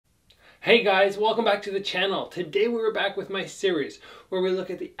Hey guys, welcome back to the channel. Today we were back with my series where we look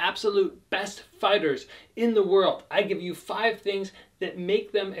at the absolute best fighters in the world. I give you 5 things that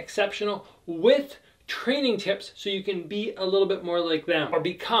make them exceptional with training tips so you can be a little bit more like them or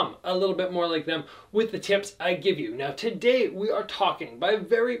become a little bit more like them with the tips I give you. Now today we are talking, by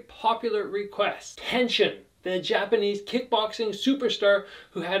very popular request, Tenshin, the Japanese kickboxing superstar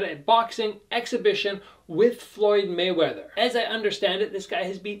who had a boxing exhibition with Floyd Mayweather. As I understand it, this guy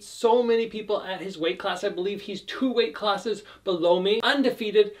has beat so many people at his weight class. I believe he's 2 weight classes below me.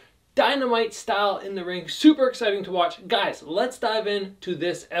 Undefeated, dynamite style in the ring. Super exciting to watch. Guys, let's dive into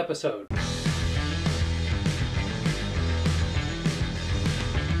this episode.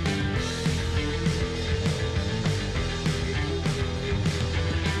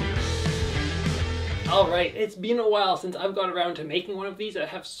 Alright, it's been a while since I've got around to making one of these. I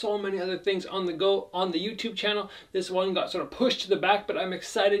have so many other things on the go on the YouTube channel. This one got sort of pushed to the back, but I'm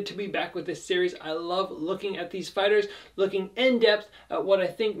excited to be back with this series. I love looking at these fighters, looking in depth at what I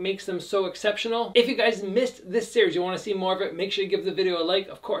think makes them so exceptional. If you guys missed this series, you want to see more of it, make sure you give the video a like,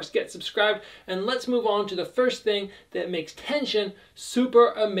 of course, get subscribed, and let's move on to the first thing that makes Tenshin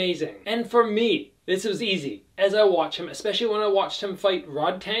super amazing. And for me, this was easy. As I watch him, especially when I watched him fight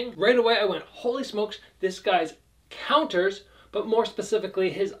Rodtang, right away I went, holy smokes, this guy's counters, but more specifically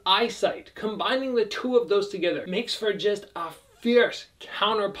his eyesight. Combining the two of those together makes for just a fierce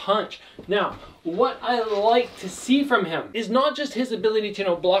counter punch. Now, what I like to see from him is not just his ability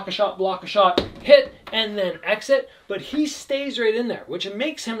to, block a shot, hit, and then exit, but he stays right in there, which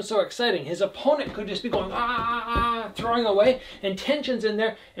makes him so exciting. His opponent could just be going, throwing away, and Tenshin's in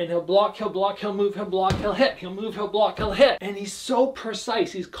there, and he'll block, he'll move, he'll block, he'll hit, he'll move, he'll block, he'll hit. And he's so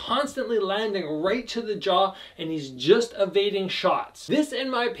precise. He's constantly landing right to the jaw, and he's just evading shots. This,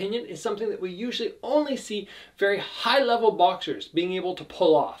 in my opinion, is something that we usually only see very high-level boxers being able to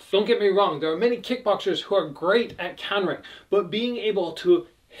pull off. Don't get me wrong, there are many kickboxers who are great at countering, but being able to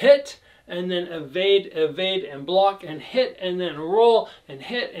hit and then evade and block and hit and then roll and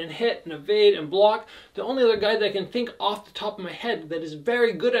hit and evade and block. The only other guy that I can think off the top of my head that is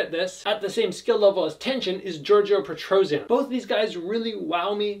very good at this, at the same skill level as Tenshin, is Giorgio Petrosian. Both of these guys really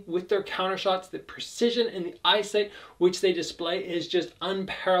wow me with their counter shots. The precision and the eyesight which they display is just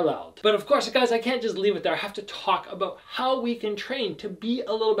unparalleled. But of course, guys, I can't just leave it there. I have to talk about how we can train to be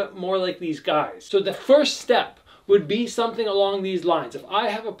a little bit more like these guys. So the first step would be something along these lines. If I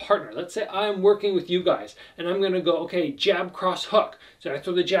have a partner, let's say I'm working with you guys, and I'm gonna go, okay, jab, cross, hook. So I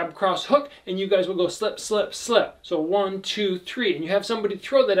throw the jab, cross, hook, and you guys will go slip, slip, slip. So 1, 2, 3, and you have somebody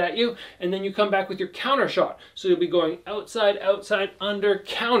throw that at you, and then you come back with your counter shot. So you'll be going outside, outside, under,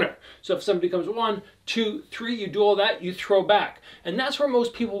 counter. So if somebody comes 1, 2, 3, you do all that, you throw back. And that's where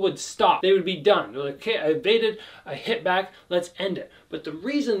most people would stop. They would be done. They're like, okay, I evaded, I hit back, let's end it. But the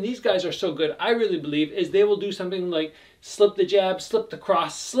reason these guys are so good, I really believe, is they will do something like slip the jab, slip the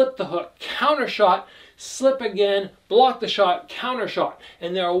cross, slip the hook, counter shot, slip again, block the shot, counter shot.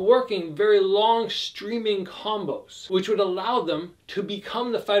 And they're working very long streaming combos, which would allow them to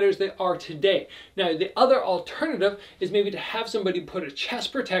become the fighters they are today. Now, the other alternative is maybe to have somebody put a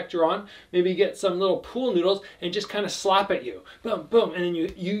chest protector on, maybe get some little pool noodles and just kind of slap at you. Boom, boom, and then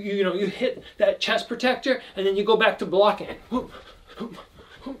you hit that chest protector and then you go back to blocking.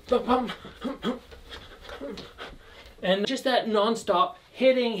 And just that non-stop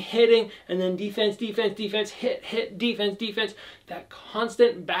hitting, and then defense, hit, defense. That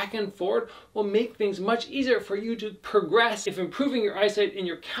constant back and forward will make things much easier for you to progress if improving your eyesight in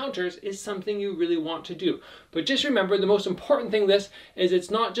your counters is something you really want to do. But just remember, the most important thing this is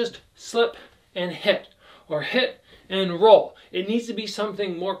it's not just slip and hit, or hit and roll. It needs to be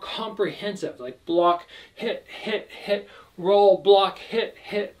something more comprehensive, like block, hit, roll, block, hit,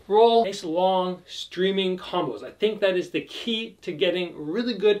 roll. Nice long streaming combos. I think that is the key to getting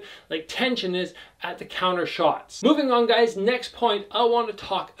really good, like Tenshin is, at the counter shots. Moving on, guys, next point, I want to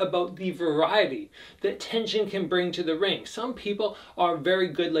talk about the variety that Tenshin can bring to the ring. Some people are very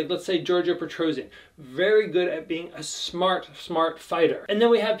good, like let's say Giorgio Petrosian, very good at being a smart fighter. And then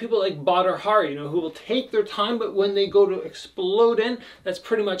we have people like Badr Hari, who will take their time, but when they go to explode in, that's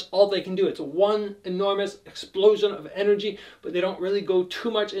pretty much all they can do. It's one enormous explosion of energy, but they don't really go too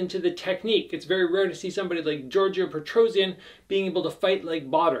much into the technique. It's very rare to see somebody like Giorgio Petrosian being able to fight like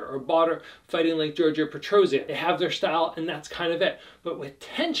Badr, or Badr fighting like Giorgio Petrosian. They have their style, and that's kind of it. But with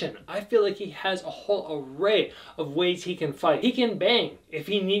Tenshin, I feel like he has a whole array of ways he can fight. He can bang if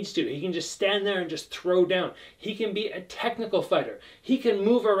he needs to. He can just stand there and just throw down. He can be a technical fighter. He can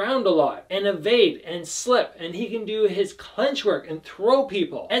move around a lot and evade and slip, and he can do his clinch work and throw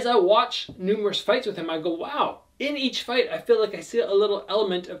people. As I watch numerous fights with him, I go, wow, In each fight, I feel like I see a little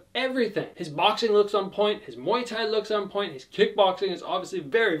element of everything. His boxing looks on point, his Muay Thai looks on point, his kickboxing is obviously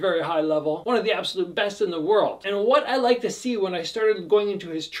very, very high level, one of the absolute best in the world. And what I like to see when I started going into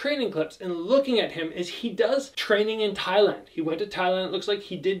his training clips and looking at him is he does training in Thailand. He went to Thailand, it looks like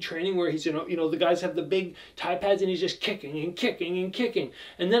he did training where he's, you know, the guys have the big Thai pads and he's just kicking and kicking and kicking.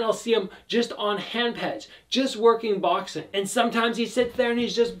 And then I'll see him just on hand pads, just working boxing. And sometimes he sits there and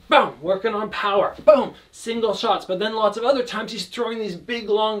he's just, boom, working on power, boom, single shots. But then lots of other times he's throwing these big,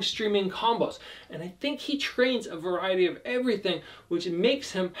 long, streaming combos. And I think he trains a variety of everything, which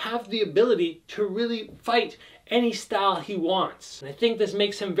makes him have the ability to really fight any style he wants. And I think this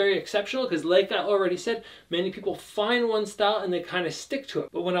makes him very exceptional because, like I already said, many people find one style and they kind of stick to it.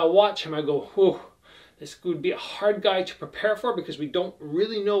 But when I watch him, I go, whew, this would be a hard guy to prepare for because we don't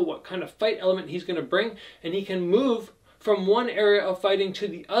really know what kind of fight element he's going to bring. And he can move from one area of fighting to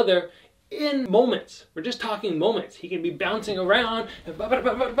the other in moments. We're just talking moments. He can be bouncing around and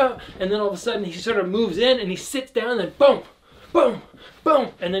then all of a sudden he sort of moves in and he sits down and then boom, boom,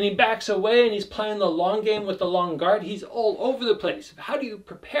 boom, and then he backs away and he's playing the long game with the long guard. He's all over the place. How do you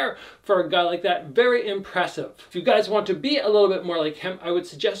prepare for a guy like that? Very impressive. If you guys want to be a little bit more like him, I would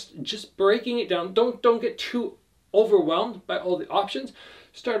suggest just breaking it down. Don't get too overwhelmed by all the options.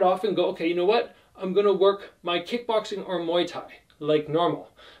 Start off and go, okay, you know what? I'm going to work my kickboxing or Muay Thai like normal.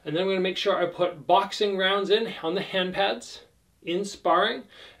 And then I'm going to make sure I put boxing rounds in on the hand pads, in sparring,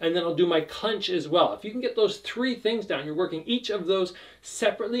 and then I'll do my clinch as well. If you can get those three things down, you're working each of those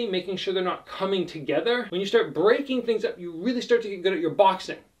separately, making sure they're not coming together. When you start breaking things up, you really start to get good at your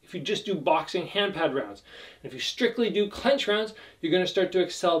boxing. If you just do boxing hand pad rounds. And if you strictly do clinch rounds, you're going to start to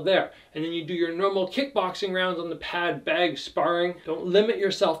excel there. And then you do your normal kickboxing rounds on the pad, bag, sparring. Don't limit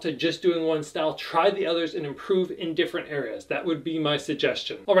yourself to just doing one style. Try the others and improve in different areas. That would be my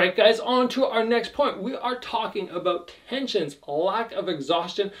suggestion. All right, guys, on to our next point. We are talking about Tenshin's lack of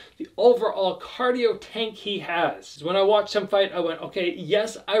exhaustion, the overall cardio tank he has. When I watched him fight, I went, okay,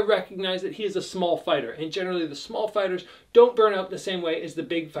 yes, I recognize that he is a small fighter. And generally the small fighters don't burn out the same way as the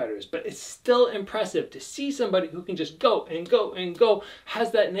big fighters. But it's still impressive to see somebody who can just go and go and go,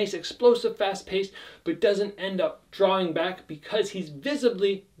 has that nice explosive fast pace, but doesn't end up drawing back because he's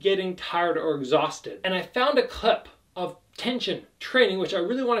visibly getting tired or exhausted. And I found a clip of Tenshin training, which I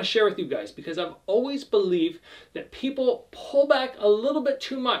really want to share with you guys because I've always believed that people pull back a little bit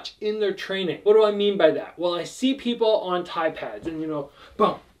too much in their training. What do I mean by that? Well, I see people on Thai pads and, you know,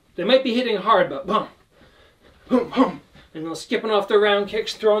 boom, they might be hitting hard, but boom, boom, boom. And they're skipping off the round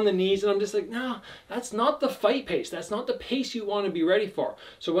kicks, throwing the knees, and I'm just like, no, that's not the fight pace. That's not the pace you want to be ready for.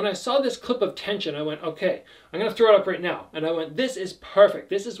 So when I saw this clip of Tenshin, I went, okay, I'm going to throw it up right now. And I went, this is perfect.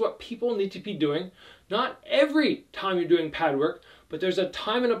 This is what people need to be doing. Not every time you're doing pad work, but there's a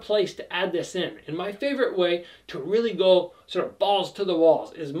time and a place to add this in. And my favorite way to really go sort of balls to the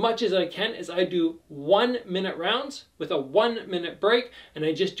walls as much as I can is I do 1 minute rounds with a 1 minute break, and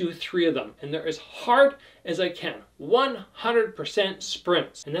I just do 3 of them. And they're as hard as I can. 100%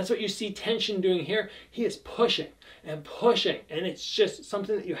 sprints. And that's what you see Tenshin doing here. He is pushing and pushing, and it's just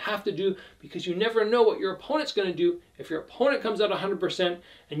something that you have to do because you never know what your opponent's going to do. If your opponent comes out 100%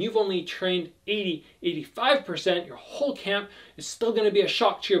 and you've only trained 80, 85%, your whole camp is still going to be a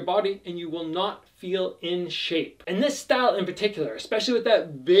shock to your body and you will not feel in shape. And this style in particular, especially with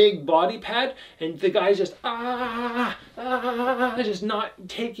that big body pad and the guys just just not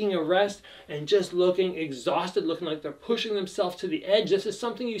taking a rest and just looking exhausted, looking like they're pushing themselves to the edge. This is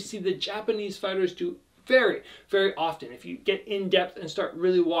something you see the Japanese fighters do very, very often if you get in depth and start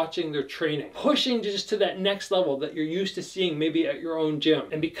really watching their training. Pushing just to that next level that you're used to seeing maybe at your own gym.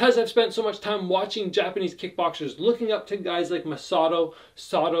 And because I've spent so much time watching Japanese kickboxers, looking up to guys like Masato,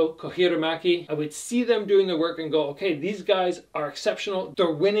 Sato, Kohiramaki, I would see them doing the work and go, okay, these guys are exceptional.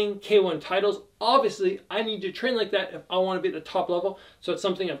 They're winning K1 titles. Obviously, I need to train like that if I want to be at the top level. So it's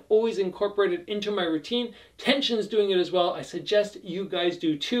something I've always incorporated into my routine. Tenshin's doing it as well. I suggest you guys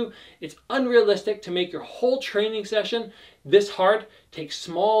do too. It's unrealistic to make your whole training session this hard. Take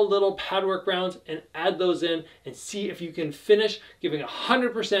small little pad work rounds and add those in and see if you can finish giving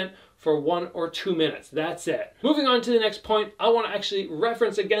 100% for 1 or 2 minutes. That's it. Moving on to the next point, I want to actually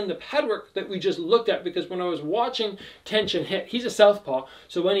reference again the pad work that we just looked at, because when I was watching Tenshin hit, he's a southpaw,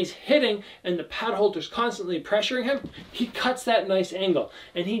 so when he's hitting and the pad holder's constantly pressuring him, he cuts that nice angle.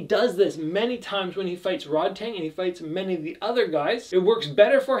 And he does this many times when he fights Rodtang and he fights many of the other guys. It works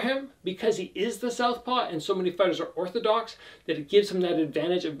better for him because he is the southpaw and so many fighters are orthodox that it gives him that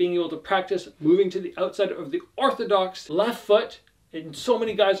advantage of being able to practice moving to the outside of the orthodox left foot. And so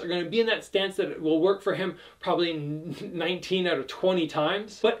many guys are going to be in that stance that it will work for him probably 19 out of 20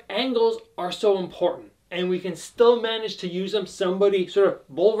 times. But angles are so important. and we can still manage to use them. Somebody sort of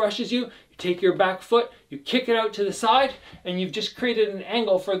bull rushes you, you take your back foot, you kick it out to the side, and you've just created an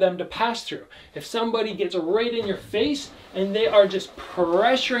angle for them to pass through. If somebody gets right in your face and they are just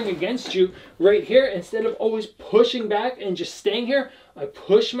pressuring against you right here, instead of always pushing back and just staying here, I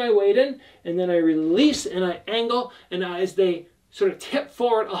push my weight in, and then I release and I angle, and as they sort of tip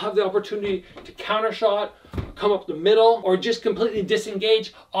forward, I'll have the opportunity to counter shot, come up the middle, or just completely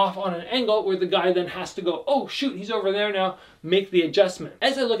disengage off on an angle where the guy then has to go, oh shoot, he's over there now, make the adjustment.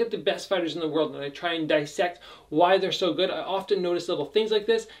 As I look at the best fighters in the world and I try and dissect why they're so good, I often notice little things like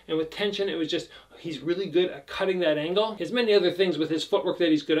this, and with Tenshin it was just, he's really good at cutting that angle. He has many other things with his footwork that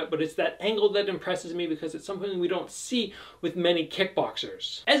he's good at, but it's that angle that impresses me because it's something we don't see with many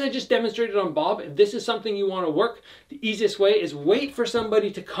kickboxers. As I just demonstrated on Bob, if this is something you want to work, the easiest way is wait for somebody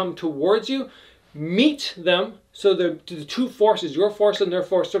to come towards you, meet them, so the two forces, your force and their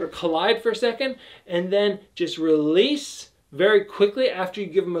force, sort of collide for a second, and then just release very quickly after you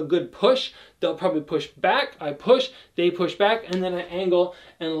give them a good push. They'll probably push back, I push, they push back, and then I angle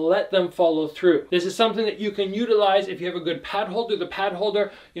and let them follow through. This is something that you can utilize if you have a good pad holder. The pad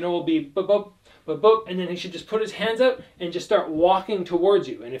holder, you know, will be boop, boop, boop, boop, and then he should just put his hands out and just start walking towards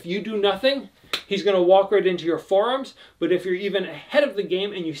you. And if you do nothing, he's going to walk right into your forearms. But if you're even ahead of the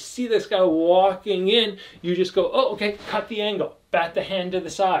game and you see this guy walking in, you just go, oh, okay, cut the angle. Bat the hand to the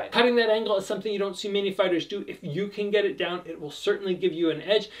side. Cutting that angle is something you don't see many fighters do. If you can get it down, it will certainly give you an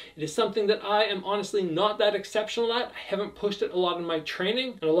edge. It is something that I am honestly not that exceptional at. I haven't pushed it a lot in my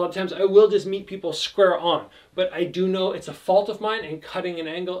training, and a lot of times I will just meet people square on. But I do know it's a fault of mine, and cutting an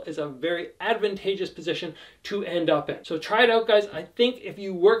angle is a very advantageous position to end up in. So try it out, guys. I think if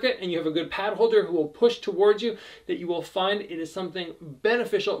you work it and you have a good pad holder who will push towards you, that you will find it is something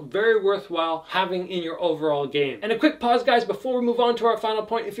beneficial, very worthwhile having in your overall game. And a quick pause, guys, before we move on to our final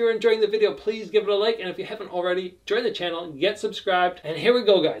point. If you're enjoying the video, please give it a like, and if you haven't already, join the channel, get subscribed. And here we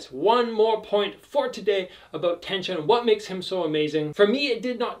go, guys. One more point for today about Tenshin, what makes him so amazing. For me, it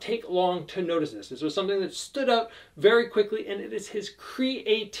did not take long to notice this. This was something that stood out very quickly, and it is his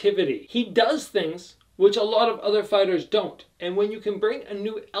creativity. He does things which a lot of other fighters don't. And when you can bring a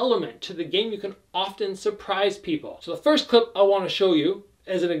new element to the game, you can often surprise people. So the first clip I want to show you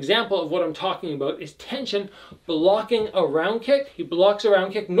as an example of what I'm talking about is Tenshin blocking a round kick. He blocks a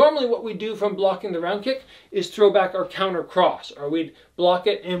round kick. Normally what we do from blocking the round kick is throw back our counter cross, or we'd block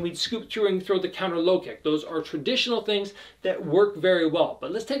it and we'd scoop through and throw the counter low kick. Those are traditional things that work very well.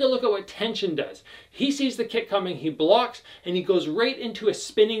 But let's take a look at what Tenshin does. He sees the kick coming, he blocks, and he goes right into a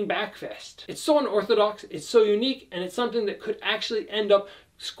spinning back fist. It's so unorthodox, it's so unique, and it's something that could actually end up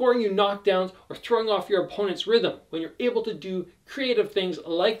scoring you knockdowns or throwing off your opponent's rhythm when you're able to do creative things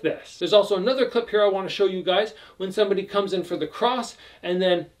like this. There's also another clip here I want to show you guys when somebody comes in for the cross and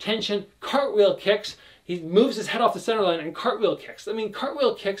then Tenshin cartwheel kicks. He moves his head off the center line and cartwheel kicks. I mean,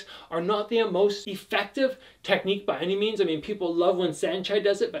 cartwheel kicks are not the most effective technique by any means. I mean, people love when Sanchai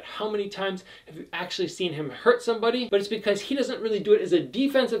does it, but how many times have you actually seen him hurt somebody? But it's because he doesn't really do it as a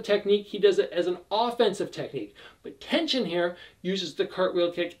defensive technique. He does it as an offensive technique. But Tenshin here uses the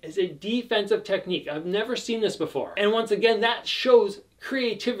cartwheel kick as a defensive technique. I've never seen this before. And once again, that shows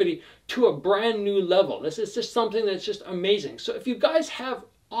creativity to a brand new level. This is just something that's just amazing. So if you guys have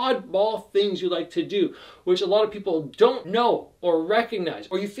oddball things you like to do, which a lot of people don't know or recognize,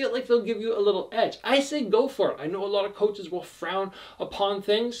 or you feel like they'll give you a little edge, I say go for it. I know a lot of coaches will frown upon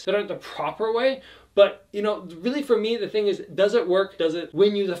things that aren't the proper way, but you know, really for me, the thing is, does it work? Does it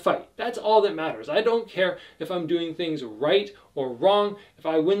win you the fight? That's all that matters. I don't care if I'm doing things right or wrong. If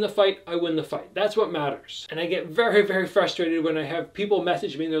I win the fight, I win the fight. That's what matters. And I get very, very frustrated when I have people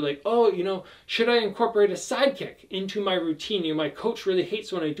message me and they're like, oh, you know, should I incorporate a sidekick into my routine? You know, my coach really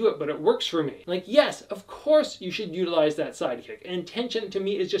hates when I do it, but it works for me. Like, yes, of course you should utilize that sidekick. And Tenshin to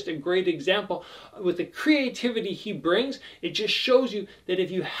me is just a great example. With the creativity he brings, it just shows you that if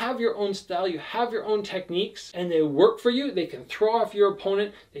you have your own style, you have your own techniques, and they work for you, they can throw off your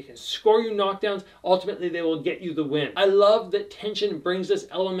opponent, they can score you knockdowns, ultimately they will get you the win. I love that Tenshin brings this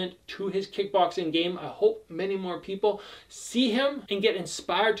element to his kickboxing game. I hope many more people see him and get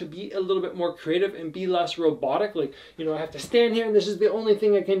inspired to be a little bit more creative and be less robotic. Like, you know, I have to stand here and this is the only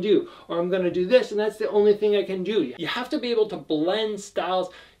thing I can do, or I'm going to do this and that's the only thing I can do. You have to be able to blend styles,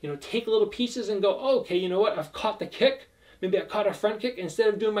 you know, take little pieces and go, oh, okay, you know what, I've caught the kick. maybe I caught a front kick, instead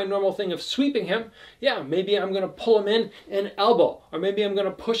of doing my normal thing of sweeping him, yeah, maybe I'm going to pull him in and elbow, or maybe I'm going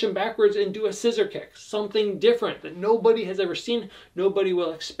to push him backwards and do a scissor kick. Something different that nobody has ever seen, nobody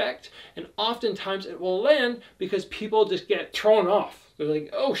will expect, and oftentimes it will land because people just get thrown off. They're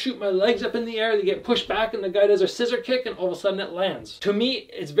like, oh shoot, my leg's up in the air, they get pushed back and the guy does a scissor kick and all of a sudden it lands. To me,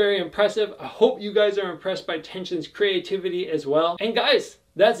 it's very impressive. I hope you guys are impressed by Tenshin's creativity as well. And guys,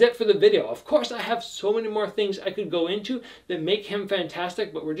 that's it for the video. Of course, I have so many more things I could go into that make him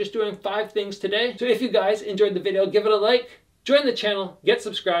fantastic, but we're just doing 5 things today. So if you guys enjoyed the video, give it a like, join the channel, get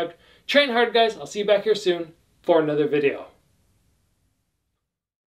subscribed, train hard guys. I'll see you back here soon for another video.